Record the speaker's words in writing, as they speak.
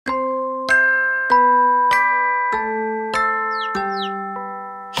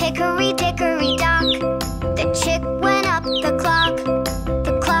Hickory dickory dock, the chick went up the clock.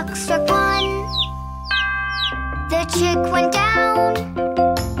 The clock struck one, the chick went down.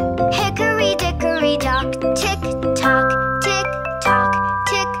 Hickory dickory dock, tick tock, tick tock,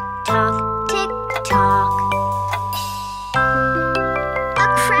 tick tock, tick tock. A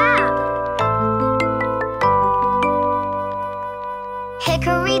crab.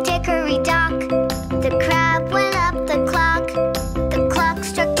 Hickory dickory dock, the crab went up the clock. The clock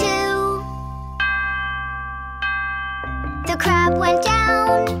struck two, the crab went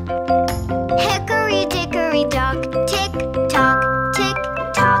down. Hickory dickory dock, tick tock, tick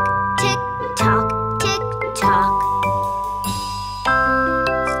tock, tick tock, tick tock.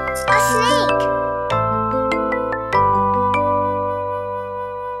 A snake.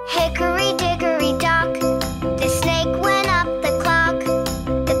 Hickory dickory dock, the snake went up the clock.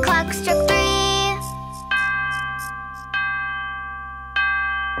 The clock struck three,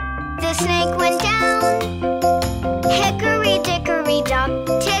 the snake went down. Hickory dickory dock,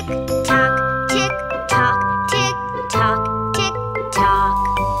 tick tock, tick tock, tick tock, tick tock.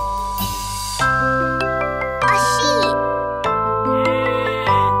 A sheep.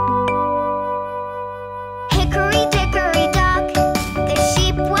 Hickory dickory dock, the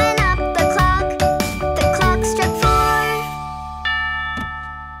sheep went up the clock. The clock struck four,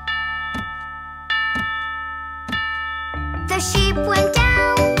 the sheep went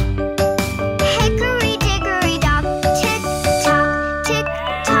down. Hickory dickory dock, tick tock, tick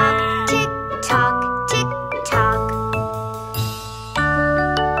tock, tick tock, tick tock.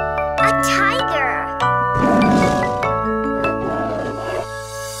 A tiger.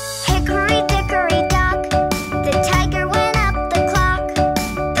 Hickory dickory dock, the tiger went up the clock.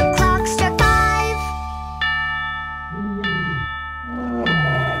 The clock struck five,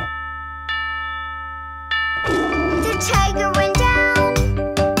 the tiger went down.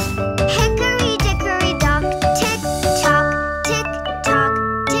 Hickory dickory dock, tick tock, tick tock,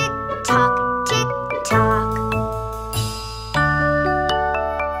 tick tock, tick tock.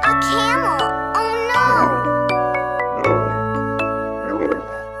 A camel. Oh no!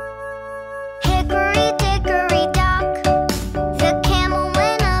 Hickory dickory dock, the camel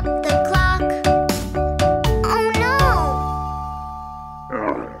went up the clock. Oh no!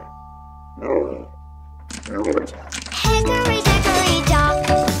 Hickory dickory dock.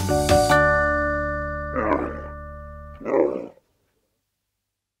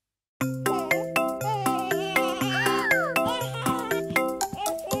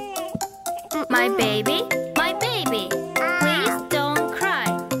 My baby, please don't cry.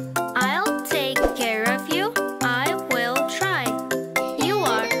 I'll take care of you, I will try. You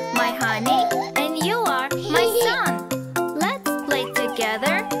are my honey and you are my son. Let's play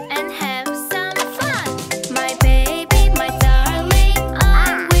together and have some fun. My baby, my darling,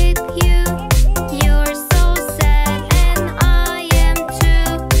 I'm with you. You're so sad and I am too.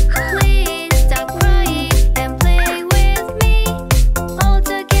 Please stop crying and play with me. All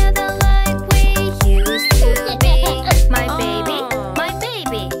together like we used to.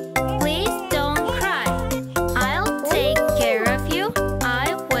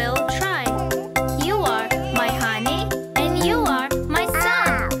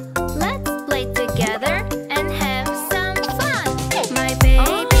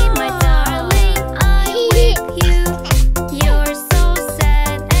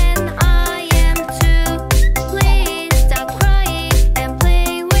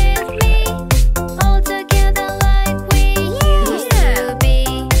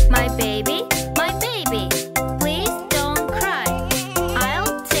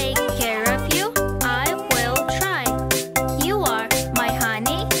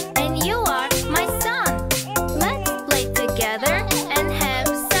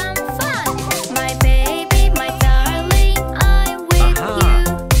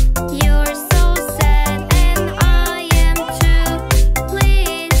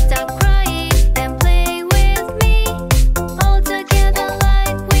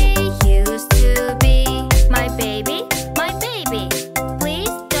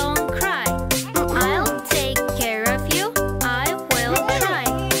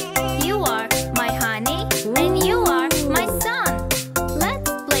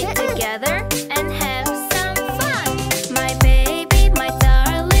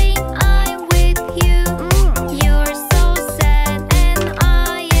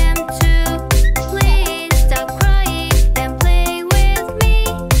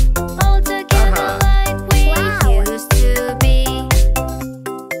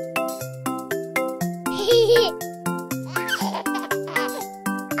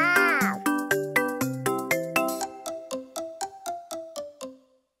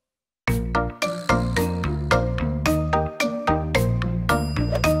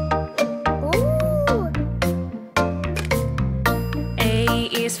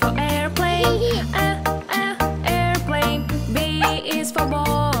 is for airplane, airplane. B is for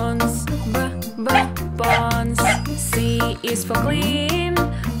bones, bones. C is for clean,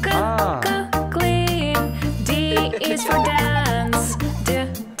 clean. D is for dance,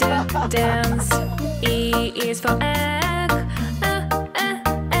 dance. E is for egg,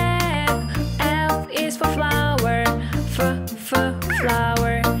 egg. F is for flower,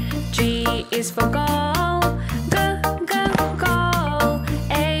 flower. G is for goal, goal.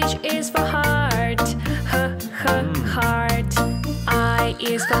 H is for heart, heart. I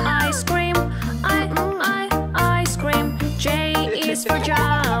is for ice cream, ice cream. J is for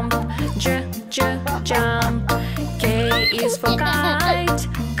jump, jump. K is for kite,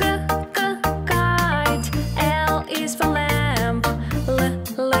 kite. L is for lamp,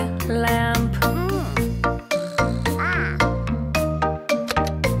 lamp.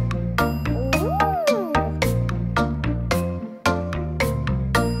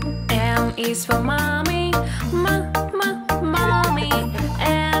 M is for mommy, mommy.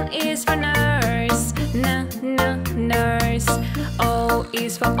 N is for nurse, nurse. O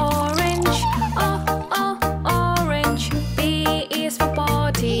is for orange, orange. P is for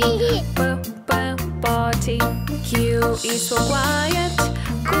potty, potty. Q is for quiet,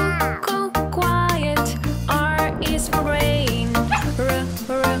 quiet. R is for rain,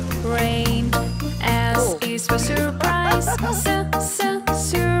 rain. S is for surprise,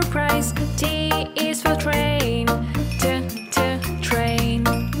 surprise. T is for train, train.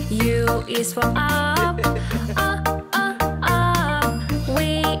 U is for up, up.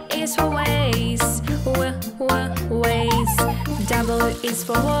 W is for ways, ways. W is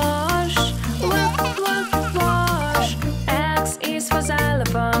for wash, wash. X is for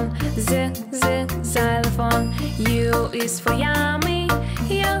xylophone, xylophone. U is for yummy,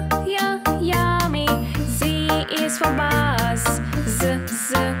 yummy. Z is for bus,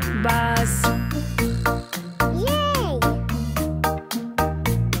 bus. Yay!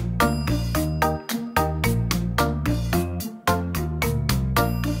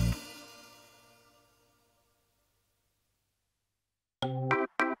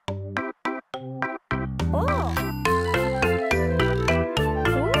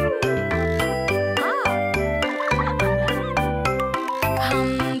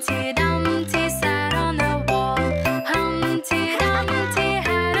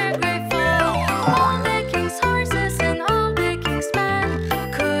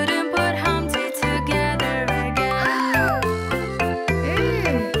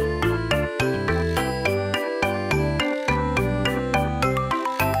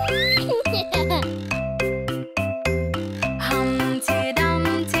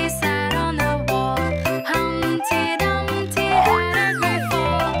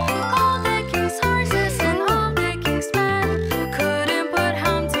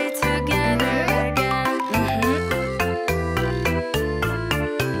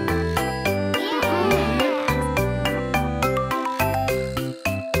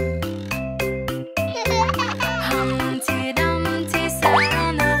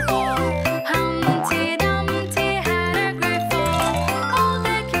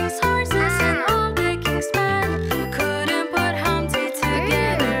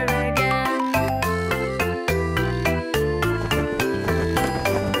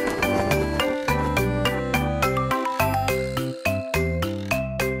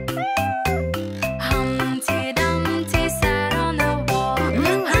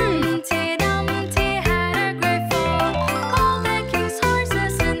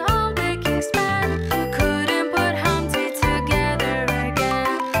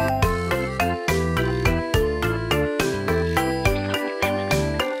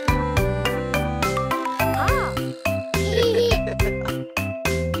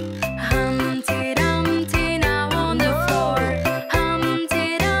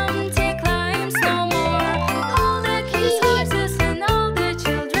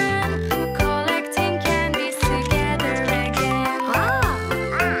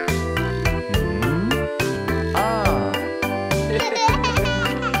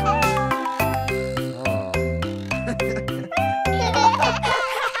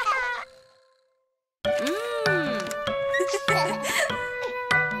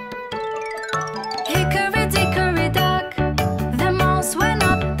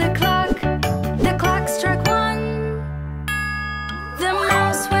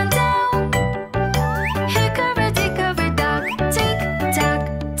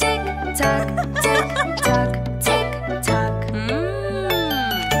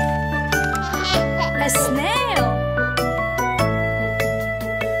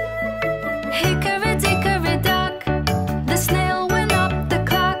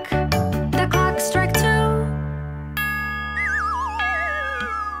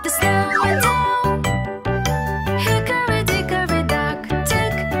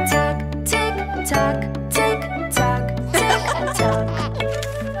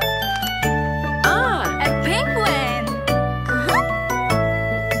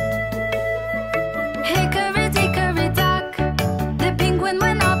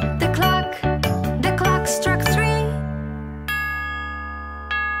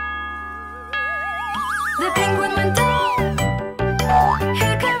 The penguin went down.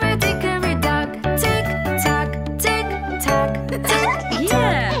 Hickory dickory dock, tick tock, tick tock, tick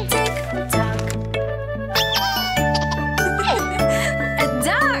tock, tick tock. A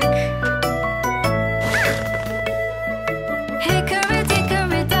duck. Hickory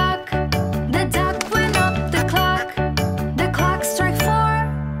dickory dock, the duck went up the clock. The clock struck 4.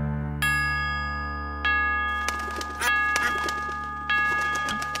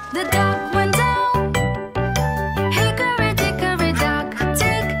 The duck went down. Hickory dickory dock,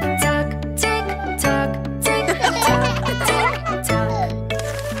 tick tock, tick tock, tick tock, tick tock.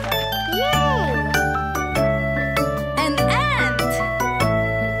 Yay! An ant.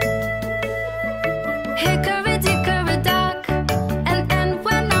 Hickory dickory dock, an ant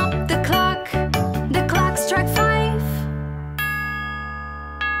went up the clock. The clock struck 5.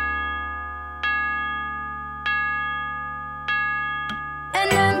 An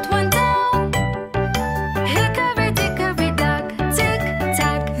ant went down. Hickory dickory dock, tick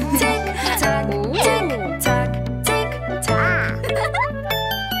tock, tick tock, tick tock, tick tock.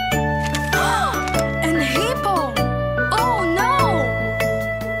 An hippo. Oh no!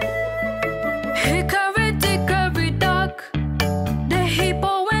 Hickory dickory dock, the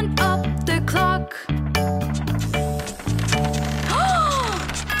hippo went up the clock. Oh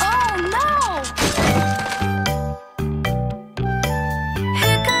no!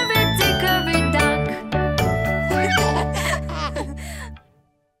 Hickory dickory dock.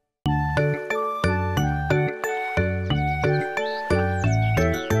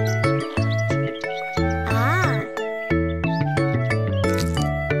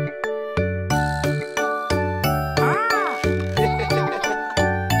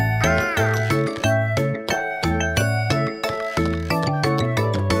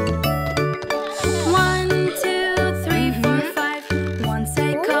 One, two, three, four, five. Once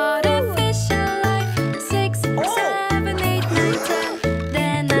I caught a fish alive. 6, 7, 8, 9, 10.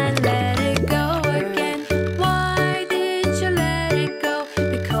 Then I let it go again. Why did you let it go?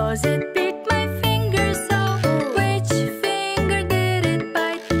 Because it bit my finger so. Which finger did it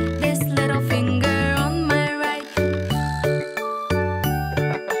bite? This little finger on my right.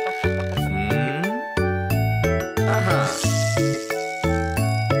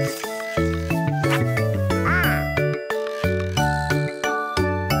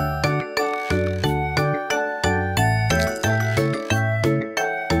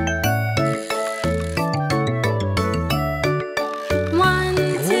 One,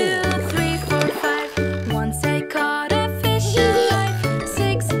 two, three, four, five. Once I caught a fish alive.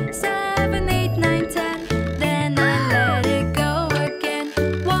 6, 7, 8, 9, 10. Then I let it go again.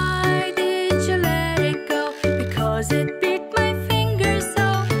 Why did you let it go? Because it bit my finger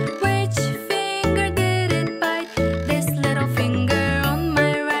so. Which finger did it bite? This little finger on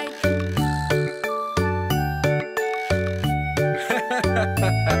my right.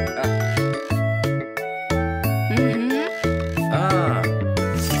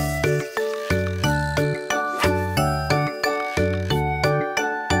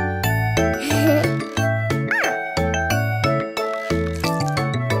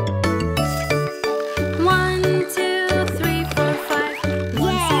 One, two, three, four, five.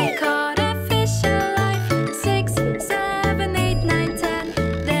 Once I caught a fish alive. 6, 7, 8, 9, 10.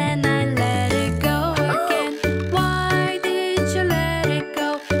 Then I let it go again. Why did you let it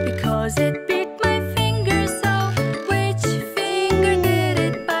go? Because it bit my finger so. Which finger did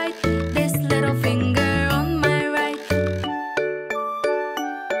it bite? This little finger on my right.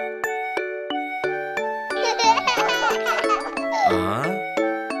 Wow!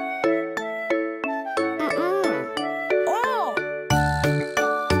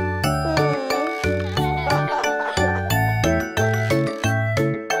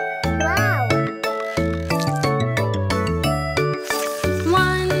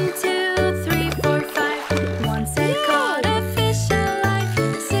 One, two, three, four, five. Once I caught a fish alive.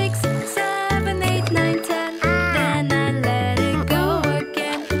 6, 7, 8, 9, 10. Then I let it go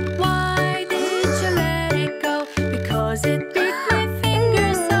again. Why did you let it go? Because it bit my finger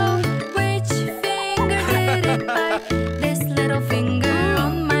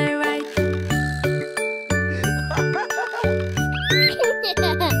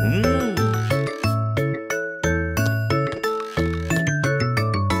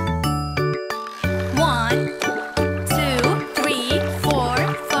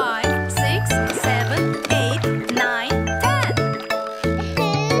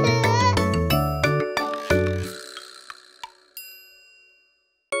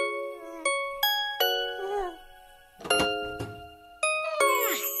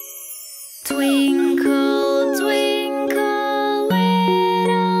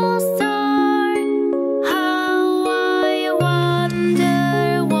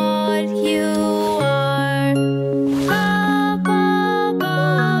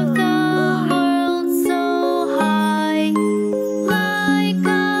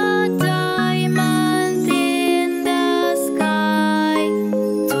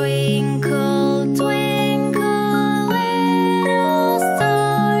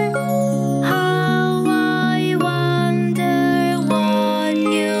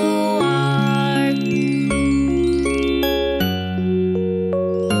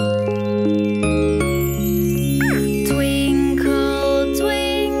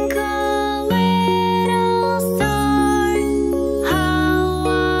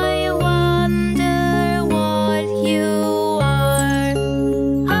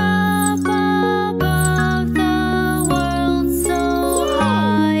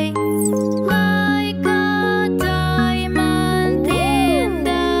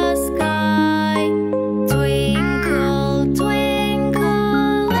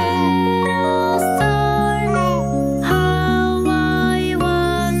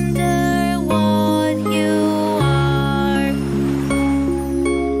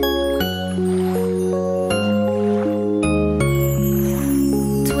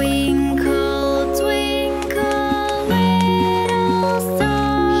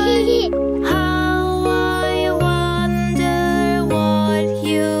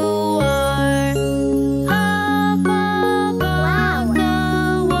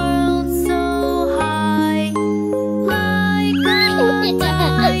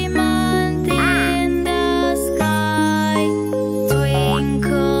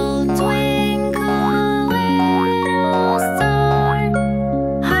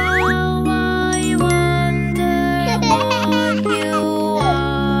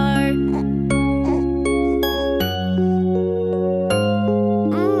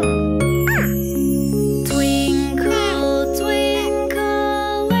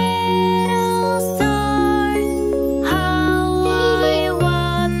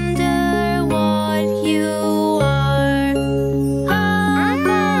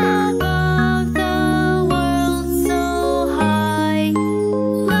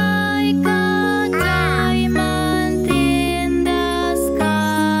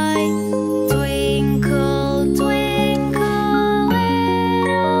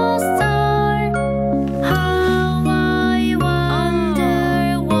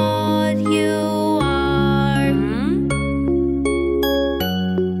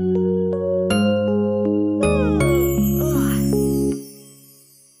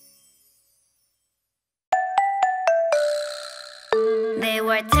There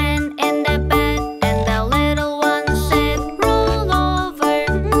were 10 in the bed, and the little one said, roll over,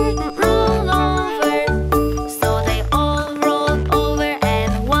 roll over. So they all rolled over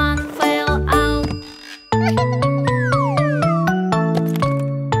and one fell out.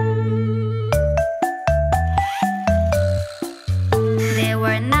 There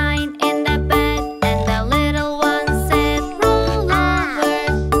were 9 in the bed, and the little one said, roll over,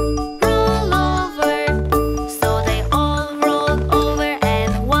 roll over. So they all rolled over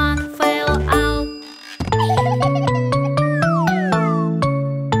and one fell out.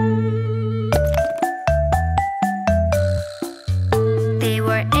 There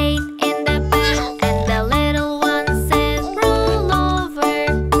were 8 in the bed, and the little one said, roll over,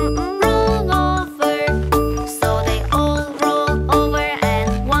 roll over. So they all rolled over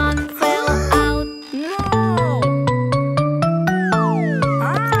and one fell out.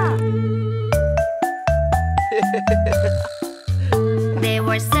 There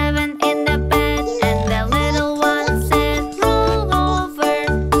were 7 in the bed, and the little one said, roll over,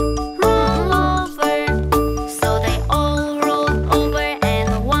 roll over. So they all rolled over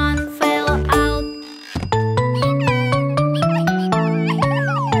and one fell out.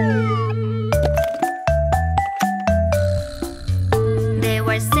 There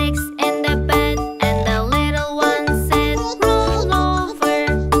were 6 in the bed, and the little one said, roll over,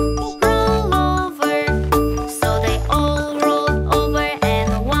 roll over. So they all rolled over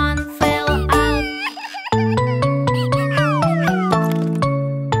and one fell out.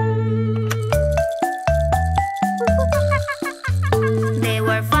 There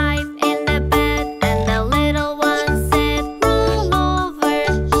were 5 in the bed, and the little one said, roll over,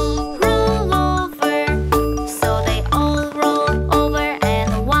 roll over. So they all rolled over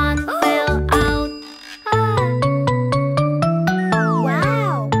and one fell out.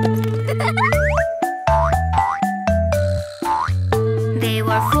 Wow! There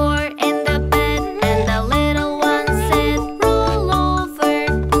were 4 in the bed, and the little one said, roll over,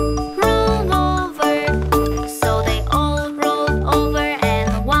 roll over. So they all rolled over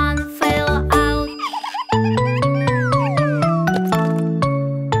and one fell out.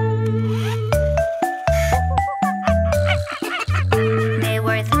 There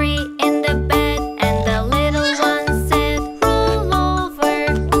were 3 in the bed, and the little one said, roll over,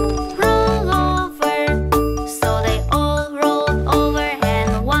 roll over. So they all rolled over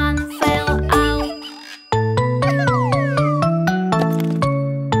and one fell out.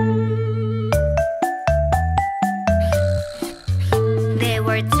 There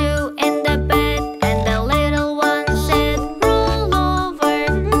were 2 in the bed, and the little one said, roll over,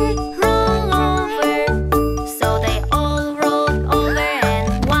 roll over. So they all rolled over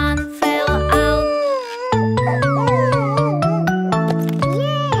and one fell out.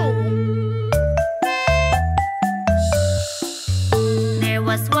 There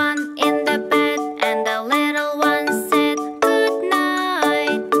was 1 in the bed, and the little one said, good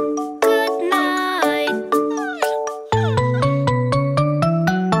night, good night.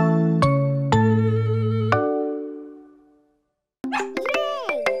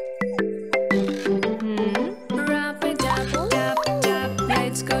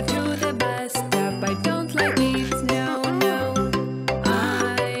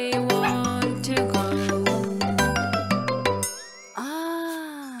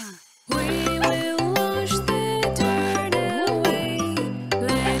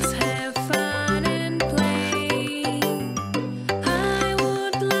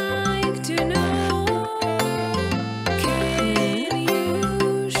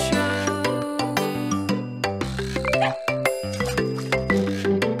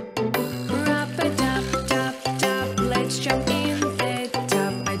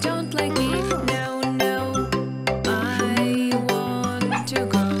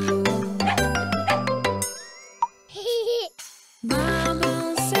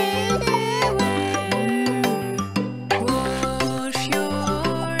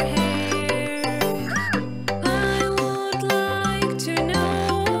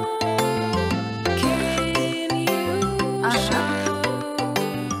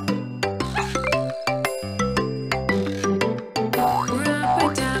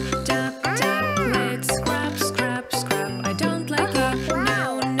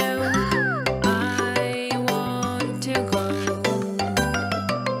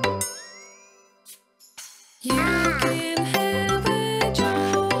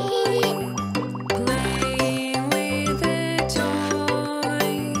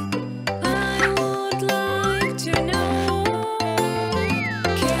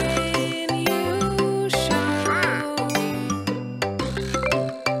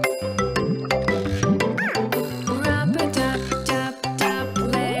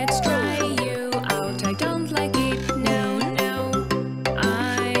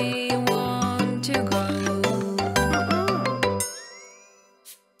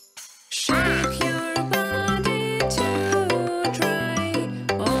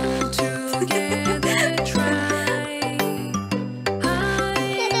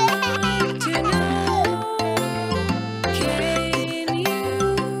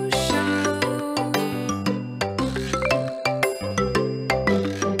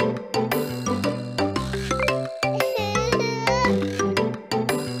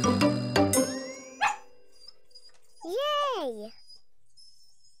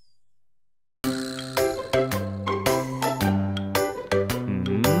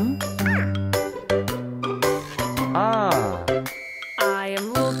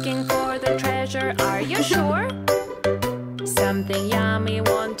 yummy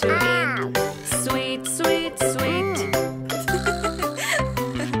want to eat. Sweet, sweet, sweet.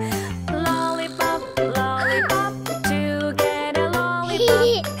 Lollipop, lollipop, to get a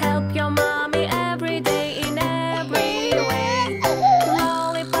lollipop. Help your mommy every day in every way.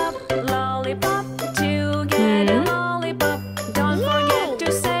 Lollipop, lollipop, to get a lollipop. Don't forget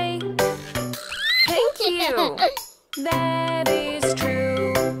to say thank you. That is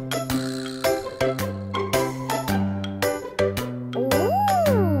true.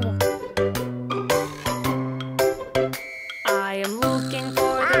 I am looking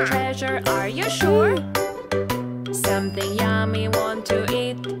for the treasure, are you sure? Something yummy want to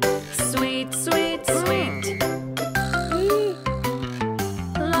eat. Sweet, sweet, sweet.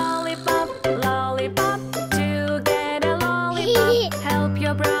 Lollipop, lollipop, to get a lollipop. Help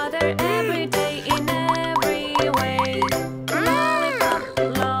your brother every day in every way. Lollipop,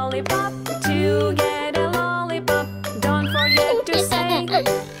 lollipop, to get a lollipop. Don't forget to say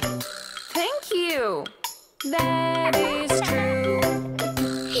thank you. That is true.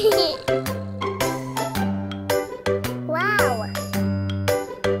 Wow.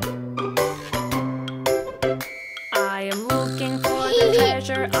 I am looking for the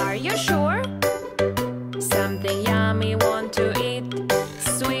treasure, are you sure? Something yummy want to eat.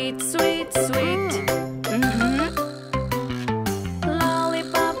 Sweet, sweet, sweet.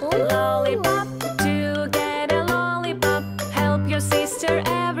 Lollipop, lollipop, to get a lollipop. Help your sister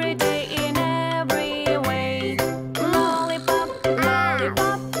every day in every way. Lollipop,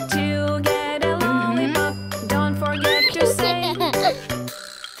 lollipop, to get a lollipop. Don't forget to say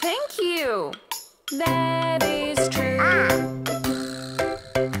thank you. That is true.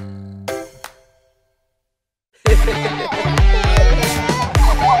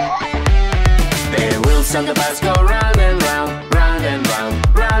 The wheels on the bus go round and round, round and round,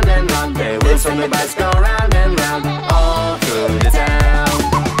 round and round. The wheels on the bus go round and round, all through the town.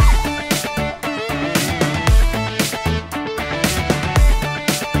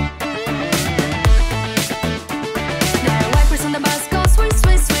 The wipers on the bus go swish,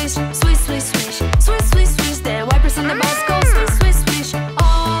 swish, swish, swish, swish, swish, swish, swish, swish. The wipers on the bus go swish, swish, swish,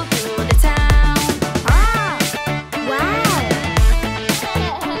 all through the town. Wow.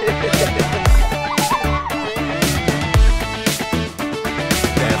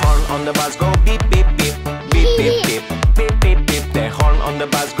 The horn on the bus go beep, beep, beep, beep, beep, beep, beep, beep, beep. The horn on the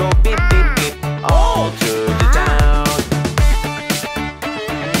bus go beep, beep, beep, all through the town.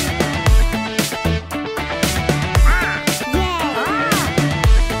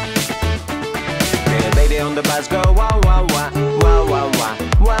 The baby on the bus go wah, wah, wah, wah, wah, wah,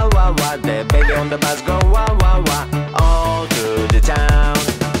 wah, wah, wah. The baby on the bus go wah, wah, wah, all through the town.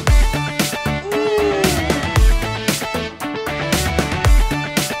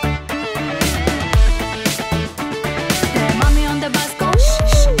 The mommy on the bus go shh,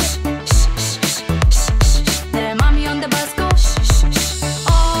 shh, shh, shh, shh, shh, shh. The mommy on the bus go shh, shh, shh,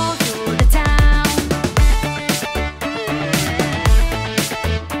 all through the town.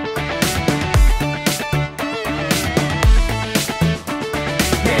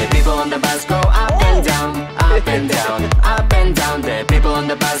 The people on the bus go up and down, up and down, up and down. The people on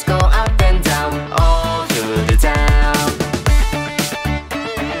the bus go up and down, all through the town.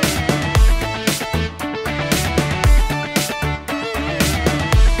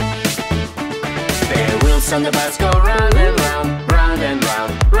 The wheels on the bus go round and round, round and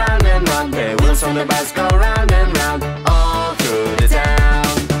round, round and round. The wheels on the bus go round and round, all through the town.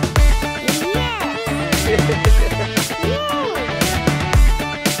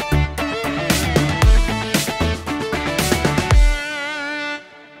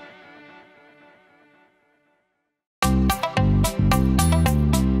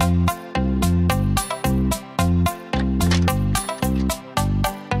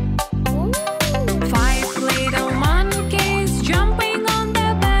 Five little monkeys jumping on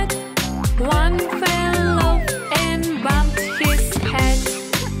the bed. One fell off and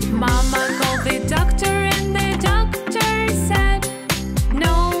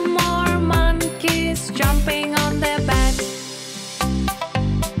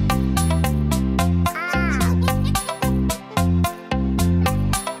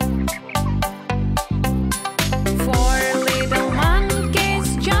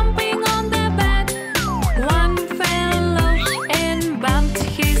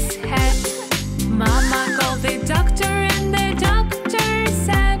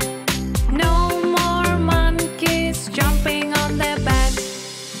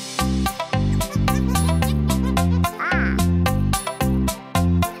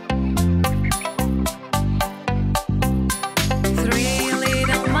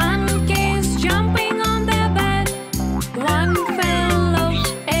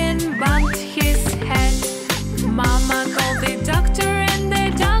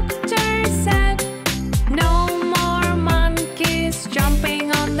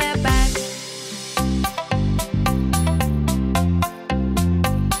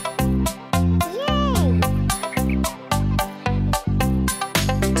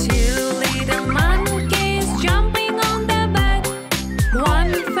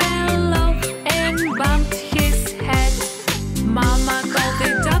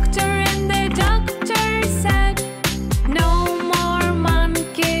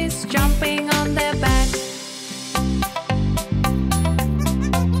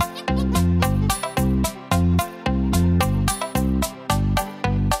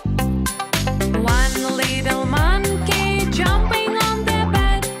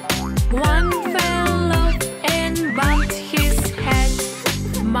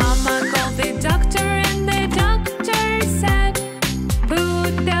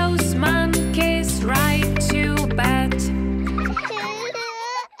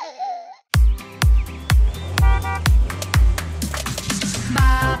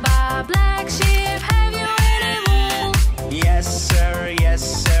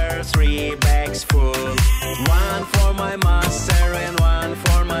bags full. One for my master and one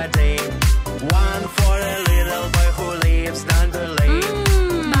for my dame. One for a little boy who lives down the lane.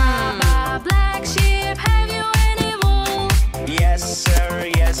 Baba, black sheep, have you any wool? Yes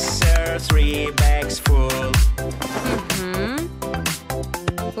sir, 3 bags full.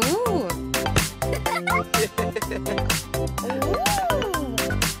 Ooh.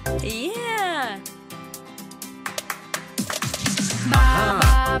 Yeah.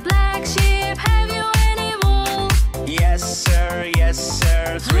 Baba, black sheep, have you any wool? Yes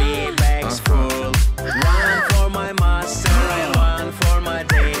sir, 3 bags full. One for my master and one for my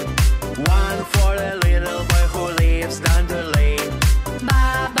dame. One for a little boy who lives down the lane.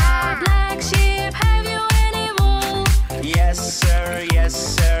 Baba, black sheep, have you any wool? Yes sir,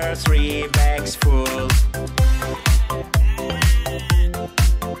 3 bags full.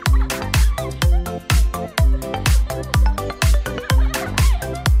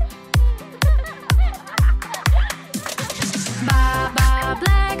 Baba,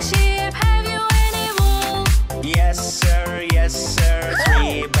 black sheep, have you any wool? Yes sir,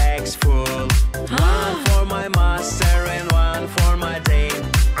 3 bags full. One for my master and one for my dame.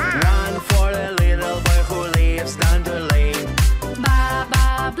 One for a little boy who lives down the lane.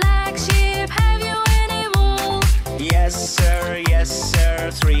 Baba, black sheep, have you any wool? Yes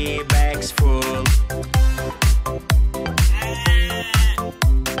sir, 3 bags full.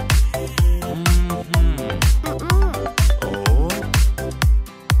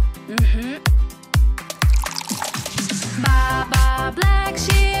 Baba, black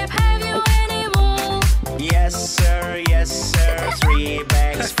sheep, have you any wool? Yes sir, 3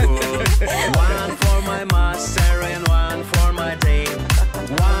 bags full. One for my master and one for my dame.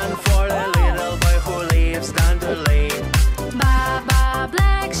 One for a little boy who lives down the lane. Baba,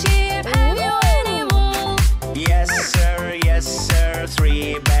 black sheep, have you any wool? Yes sir,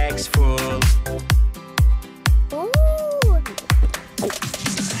 3 bags full.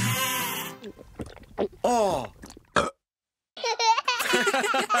 Oh!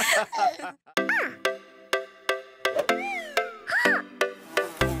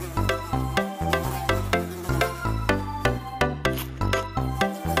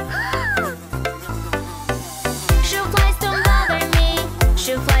 Shoe flies don't bother me.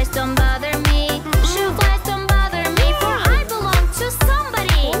 Shoe flies don't bother me. Shoe flies don't bother me, for I belong to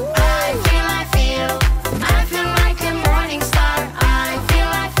somebody. I feel like a morning star. I feel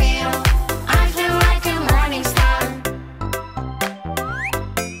like a morning star.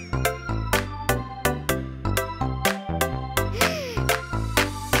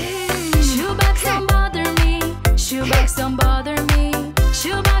 Shoebox don't bother me. Shoebox don't bother me.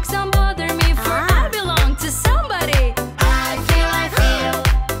 Shoebox don't bother me, for I belong to somebody. I feel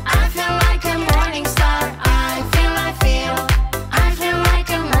like a morning star. I feel like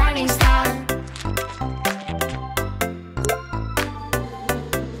a morning star.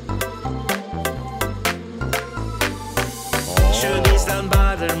 Shoebies don't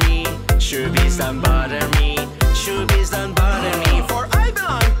bother me. Shoebies don't bother me. Shoebies don't bother me, for I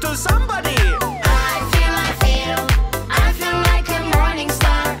belong to somebody. I feel like a morning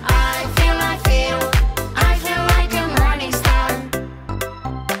star. I feel like a morning star.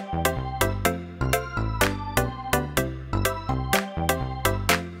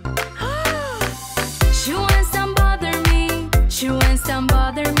 Shoe ones don't bother me. Shoe ones don't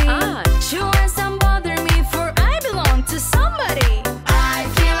bother me. Shoe ones don't bother me, for I belong to somebody. I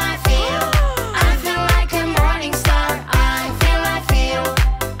feel like a morning star. I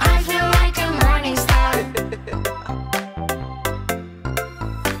feel like a morning star.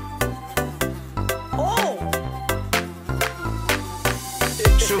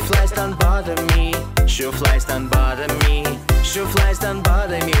 Shoe flies don't bother me. Shoe flies don't bother me. Shoe flies don't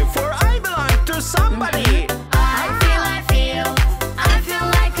bother me, for I belong to somebody. I feel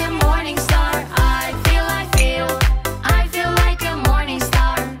like a morning star. I feel like a morning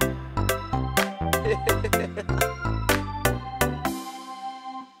star.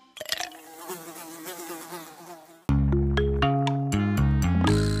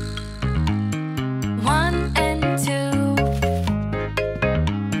 One and two.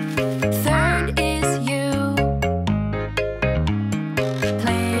 Third is you.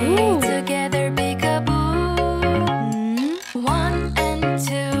 Play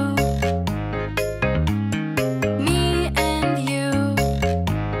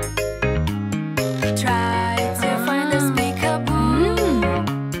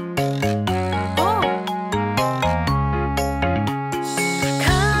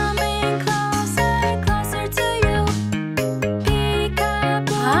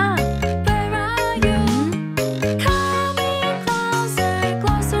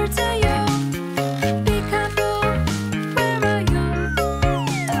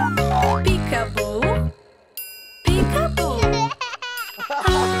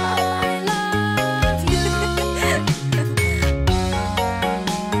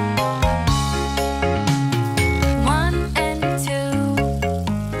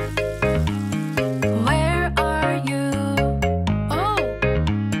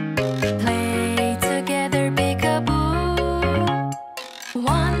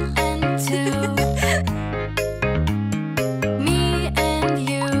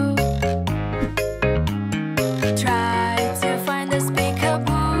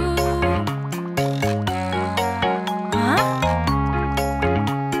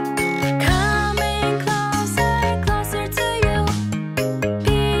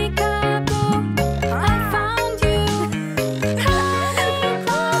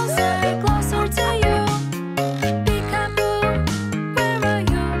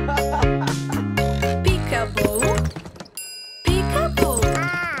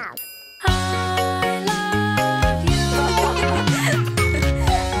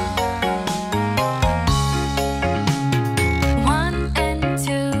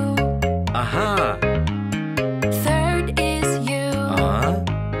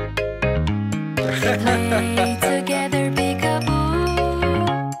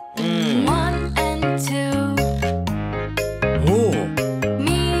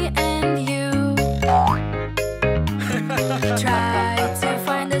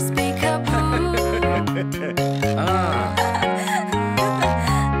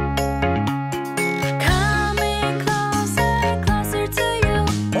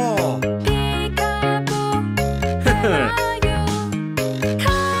Where are you?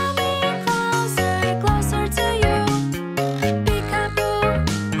 Coming closer, closer to you. Peekaboo,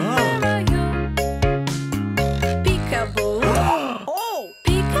 where are you? Peekaboo,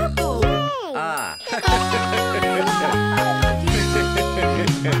 peekaboo. Ah. Oh,